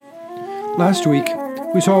Last week,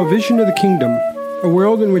 we saw a vision of the kingdom, a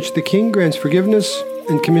world in which the king grants forgiveness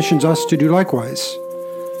and commissions us to do likewise.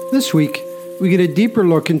 This week, we get a deeper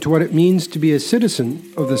look into what it means to be a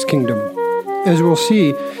citizen of this kingdom. As we'll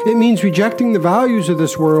see, it means rejecting the values of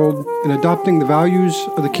this world and adopting the values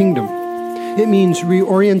of the kingdom. It means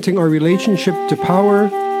reorienting our relationship to power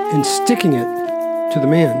and sticking it to the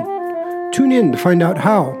man. Tune in to find out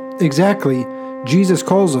how, exactly, Jesus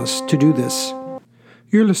calls us to do this.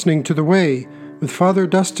 You're listening to The Way with Father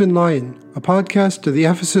Dustin Lyon, a podcast of the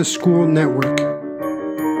Ephesus School Network.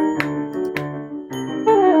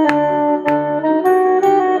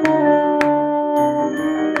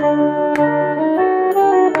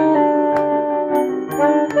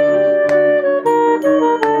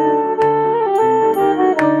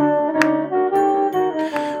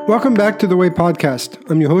 Welcome back to The Way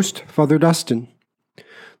podcast. I'm your host, Father Dustin.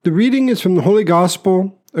 The reading is from the Holy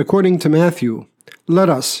Gospel according to Matthew. Let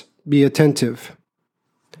us be attentive.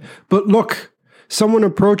 But look, someone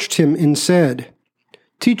approached him and said,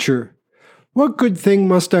 "Teacher, what good thing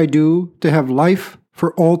must I do to have life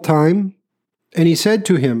for all time?" And he said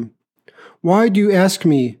to him, "Why do you ask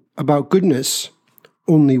me about goodness?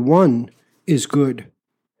 Only one is good.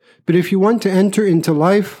 But if you want to enter into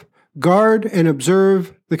life, guard and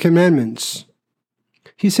observe the commandments."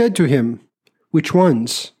 He said to him, "Which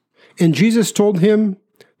ones?" And Jesus told him,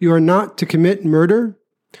 "You are not to commit murder.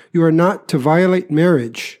 You are not to violate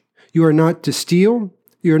marriage. You are not to steal.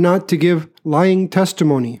 You are not to give lying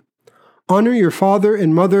testimony. Honor your father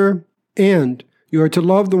and mother, and you are to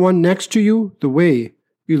love the one next to you the way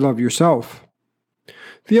you love yourself."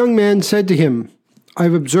 The young man said to him,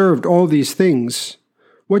 "I've observed all these things.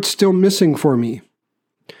 What's still missing for me?"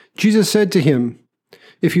 Jesus said to him,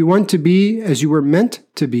 "If you want to be as you were meant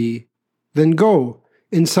to be, then go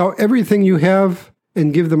and sell everything you have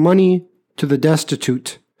and give the money to the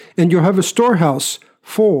destitute, and you'll have a storehouse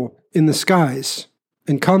full in the skies,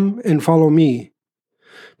 and come and follow me."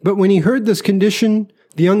 But when he heard this condition,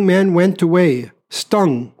 the young man went away,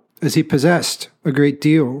 stung, as he possessed a great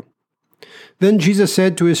deal. Then Jesus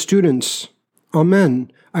said to his students,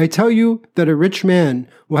 "Amen, I tell you that a rich man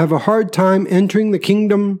will have a hard time entering the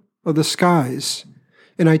kingdom of the skies.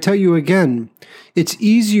 And I tell you again, it's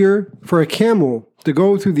easier for a camel to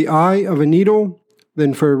go through the eye of a needle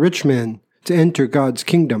than for a rich man to enter God's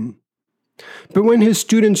kingdom." But when his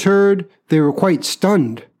students heard, they were quite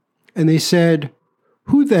stunned, and they said,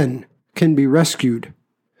 "Who then can be rescued?"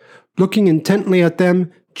 Looking intently at them,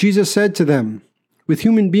 Jesus said to them, "With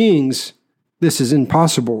human beings, this is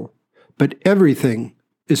impossible, but everything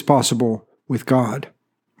is possible with God."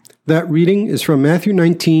 That reading is from Matthew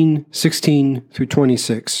 19:16 through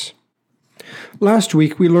 26. Last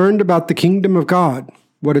week, we learned about the kingdom of God,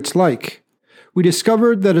 what it's like. We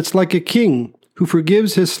discovered that it's like a king who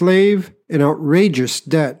forgives his slave an outrageous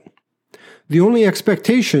debt. The only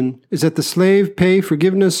expectation is that the slave pay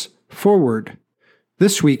forgiveness forward.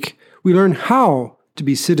 This week, we learn how to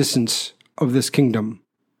be citizens of this kingdom.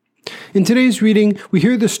 In today's reading, we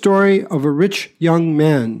hear the story of a rich young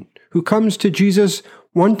man who comes to Jesus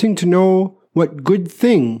wanting to know what good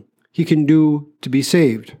thing he can do to be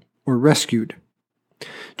saved or rescued.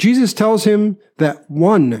 Jesus tells him that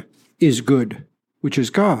one is good, which is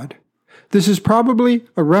God. This is probably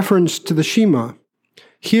a reference to the Shema.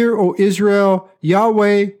 "Hear, O Israel,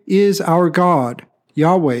 Yahweh is our God.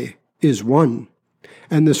 Yahweh is one.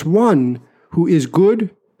 And this one who is good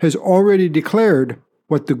has already declared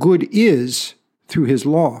what the good is through his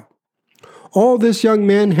law. All this young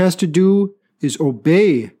man has to do is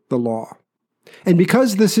obey the law. And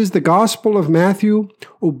because this is the gospel of Matthew,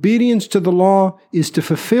 obedience to the law is to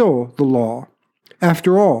fulfill the law.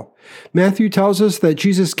 After all, Matthew tells us that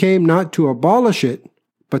Jesus came not to abolish it,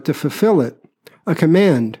 but to fulfill it, a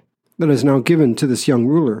command that is now given to this young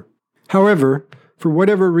ruler. However, for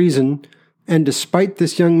whatever reason, and despite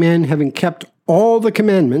this young man having kept all the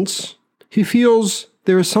commandments, he feels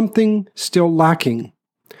there is something still lacking.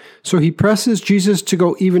 So he presses Jesus to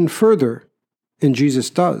go even further, and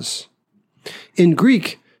Jesus does. In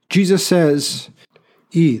Greek, Jesus says,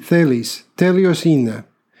 "I thelis telios είναι,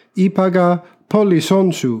 ipaga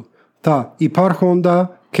polysonsu, ta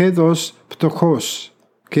υπάρχοντα κέδος πτωχός,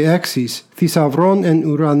 και έξις θησαυρών εν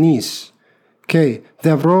ουρανής, και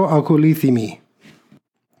δευρώ ακολούθημι."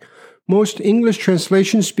 Most English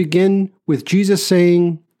translations begin with Jesus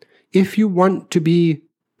saying, "If you want to be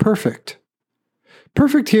perfect."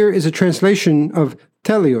 Perfect here is a translation of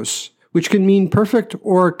telios, which can mean perfect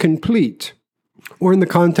or complete, or in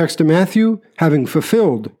the context of Matthew, having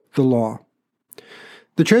fulfilled the law.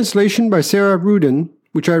 The translation by Sarah Rudin,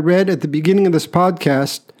 which I read at the beginning of this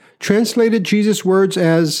podcast, translated Jesus' words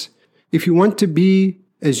as, if you want to be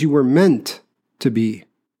as you were meant to be.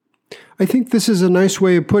 I think this is a nice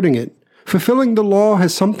way of putting it. Fulfilling the law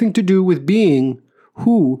has something to do with being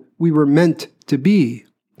who we were meant to be.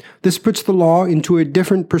 This puts the law into a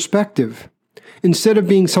different perspective. Instead of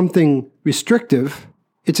being something restrictive,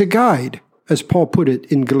 it's a guide, as Paul put it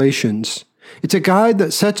in Galatians. It's a guide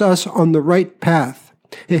that sets us on the right path.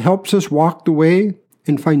 It helps us walk the way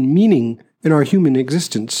and find meaning in our human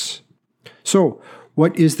existence. So,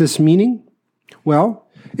 what is this meaning? Well,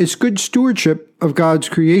 it's good stewardship of God's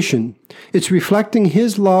creation. It's reflecting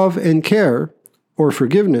His love and care, or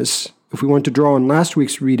forgiveness, if we want to draw on last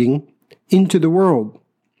week's reading, into the world.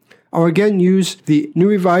 I'll again use the New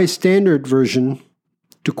Revised Standard Version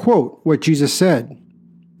to quote what Jesus said.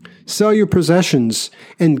 "Sell your possessions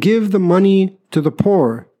and give the money to the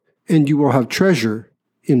poor, and you will have treasure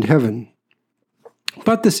in heaven."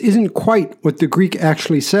 But this isn't quite what the Greek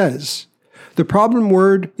actually says. The problem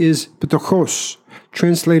word is ptochos,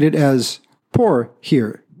 translated as poor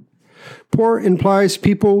here. Poor implies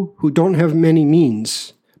people who don't have many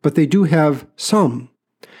means, but they do have some.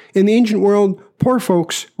 In the ancient world, poor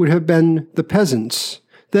folks would have been the peasants,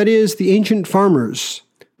 that is, the ancient farmers.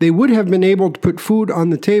 They would have been able to put food on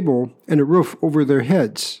the table and a roof over their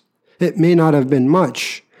heads. It may not have been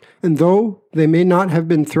much, and though they may not have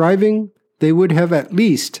been thriving, they would have at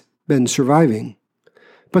least been surviving.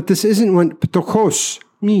 But this isn't what ptochos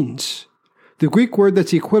means. The Greek word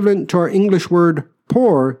that's equivalent to our English word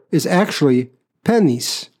poor is actually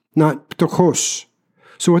penis, not ptochos.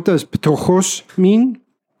 So what does ptochos mean?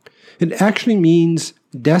 It actually means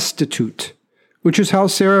destitute, which is how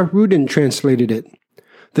Sarah Rudin translated it.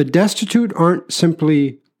 The destitute aren't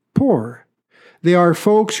simply poor. They are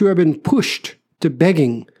folks who have been pushed to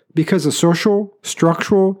begging because of social,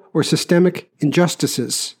 structural, or systemic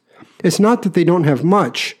injustices. It's not that they don't have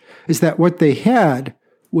much, it's that what they had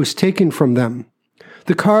was taken from them.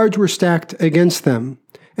 The cards were stacked against them,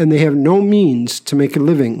 and they have no means to make a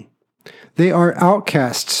living. They are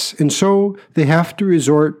outcasts, and so they have to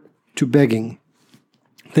resort to begging.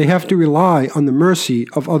 They have to rely on the mercy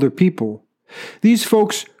of other people. These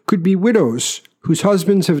folks could be widows whose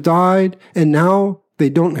husbands have died, and now they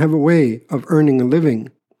don't have a way of earning a living.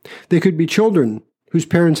 They could be children whose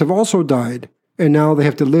parents have also died, and now they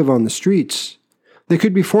have to live on the streets. They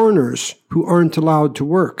could be foreigners who aren't allowed to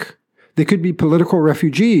work. They could be political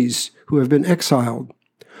refugees who have been exiled.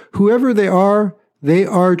 Whoever they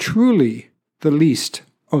are truly the least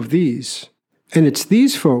of these. And it's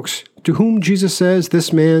these folks to whom Jesus says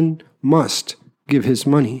this man must give his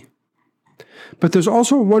money. But there's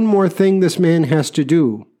also one more thing this man has to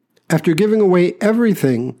do. After giving away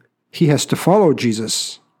everything, he has to follow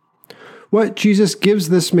Jesus. What Jesus gives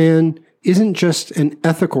this man isn't just an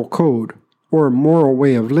ethical code or a moral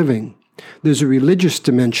way of living. There's a religious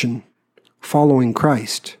dimension, following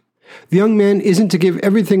Christ. The young man isn't to give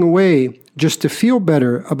everything away just to feel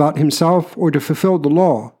better about himself or to fulfill the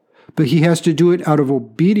law, but he has to do it out of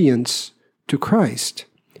obedience to Christ.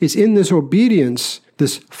 It's in this obedience,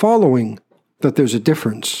 this following, that there's a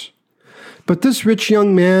difference. But this rich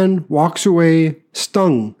young man walks away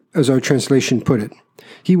stung, as our translation put it.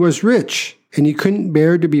 He was rich, and he couldn't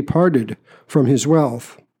bear to be parted from his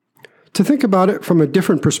wealth. To think about it from a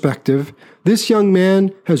different perspective, this young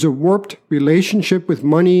man has a warped relationship with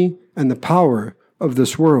money and the power of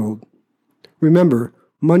this world. Remember,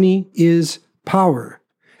 money is power,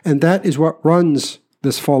 and that is what runs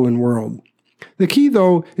this fallen world. The key,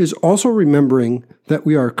 though, is also remembering that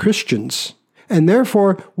we are Christians, and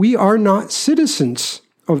therefore we are not citizens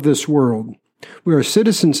of this world. We are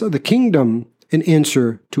citizens of the kingdom in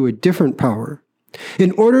answer to a different power.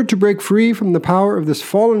 In order to break free from the power of this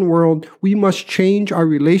fallen world, we must change our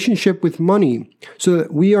relationship with money so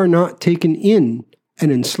that we are not taken in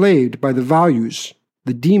and enslaved by the values,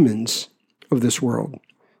 the demons of this world.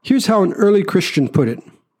 Here's how an early Christian put it.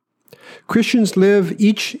 Christians live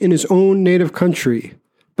each in his own native country,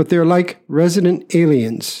 but they're like resident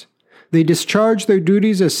aliens. They discharge their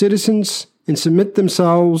duties as citizens and submit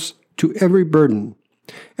themselves to every burden.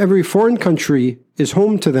 Every foreign country is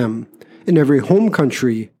home to them, and every home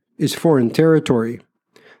country is foreign territory.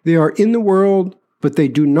 They are in the world, but they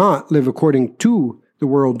do not live according to the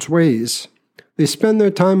world's ways. They spend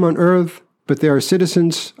their time on earth, but they are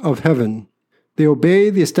citizens of heaven. They obey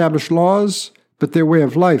the established laws, but their way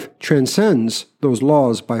of life transcends those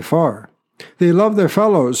laws by far. They love their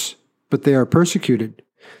fellows, but they are persecuted.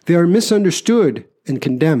 They are misunderstood and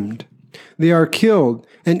condemned. They are killed,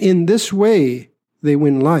 and in this way they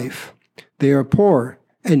win life. They are poor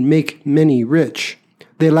and make many rich.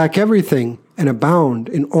 They lack everything and abound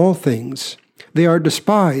in all things. They are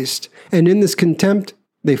despised, and in this contempt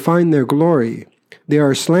they find their glory. They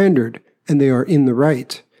are slandered, and they are in the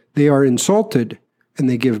right. They are insulted, and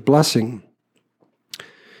they give blessing.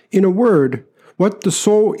 In a word, what the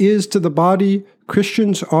soul is to the body,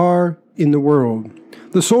 Christians are in the world.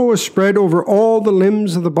 The soul is spread over all the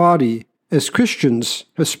limbs of the body, as Christians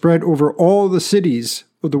have spread over all the cities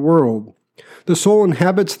of the world. The soul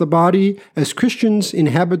inhabits the body as Christians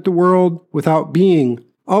inhabit the world without being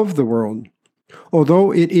of the world.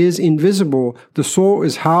 Although it is invisible, the soul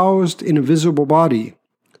is housed in a visible body.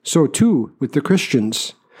 So too with the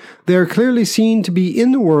Christians. They are clearly seen to be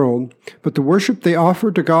in the world, but the worship they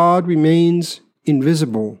offer to God remains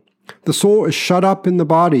invisible. The soul is shut up in the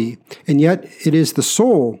body, and yet it is the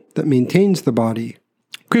soul that maintains the body.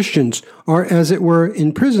 Christians are, as it were,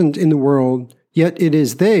 imprisoned in the world, yet it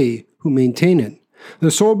is they who maintain it.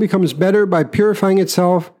 The soul becomes better by purifying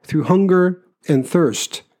itself through hunger and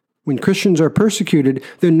thirst. When Christians are persecuted,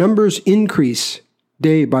 their numbers increase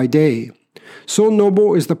day by day. So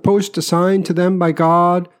noble is the post assigned to them by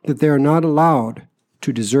God that they are not allowed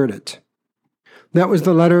to desert it. That was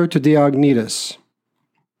the letter to Diognetus.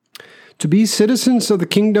 To be citizens of the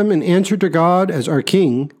kingdom and answer to God as our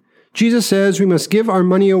King, Jesus says we must give our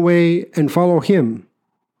money away and follow Him.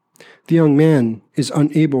 The young man is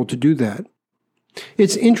unable to do that.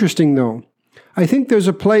 It's interesting, though. I think there's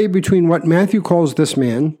a play between what Matthew calls this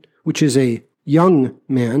man, which is a young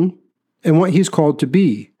man, and what he's called to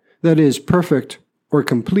be, that is, perfect or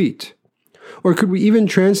complete. Or could we even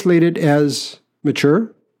translate it as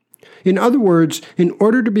mature? In other words, in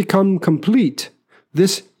order to become complete,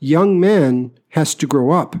 this young man has to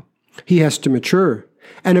grow up. He has to mature.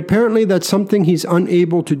 And apparently that's something he's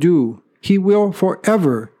unable to do. He will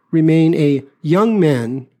forever remain a young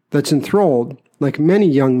man that's enthralled, like many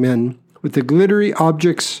young men, with the glittery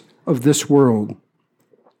objects of this world.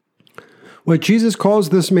 What Jesus calls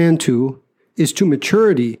this man to is to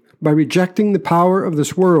maturity by rejecting the power of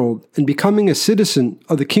this world and becoming a citizen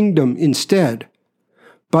of the kingdom instead.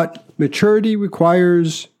 But maturity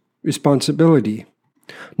requires responsibility.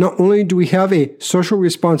 Not only do we have a social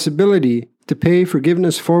responsibility to pay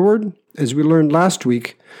forgiveness forward, as we learned last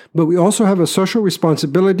week, but we also have a social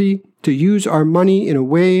responsibility to use our money in a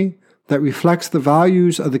way that reflects the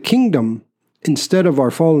values of the kingdom instead of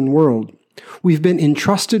our fallen world. We've been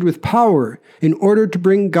entrusted with power in order to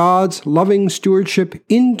bring God's loving stewardship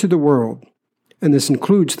into the world, and this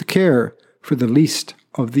includes the care for the least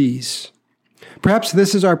of these. Perhaps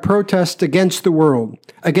this is our protest against the world,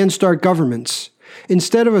 against our governments.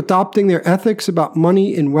 Instead of adopting their ethics about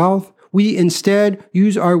money and wealth, we instead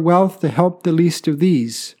use our wealth to help the least of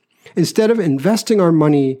these. Instead of investing our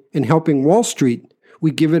money in helping Wall Street,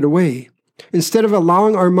 we give it away. Instead of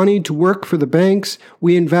allowing our money to work for the banks,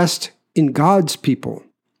 we invest in God's people.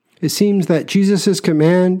 It seems that Jesus'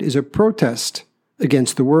 command is a protest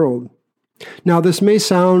against the world. Now, this may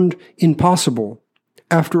sound impossible.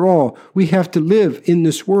 After all, we have to live in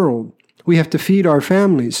this world. We have to feed our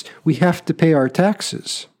families. We have to pay our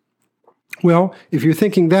taxes. Well, if you're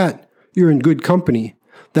thinking that, you're in good company.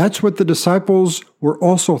 That's what the disciples were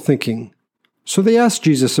also thinking. So they asked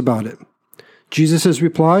Jesus about it. Jesus'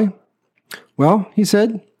 reply? Well, he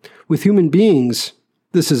said, with human beings,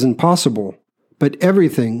 this is impossible, but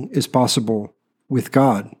everything is possible with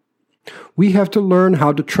God. We have to learn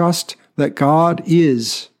how to trust that God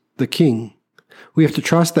is the King. We have to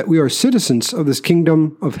trust that we are citizens of this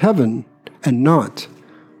kingdom of heaven and not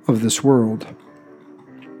of this world.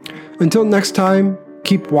 Until next time,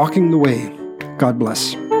 keep walking the way. God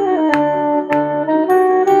bless.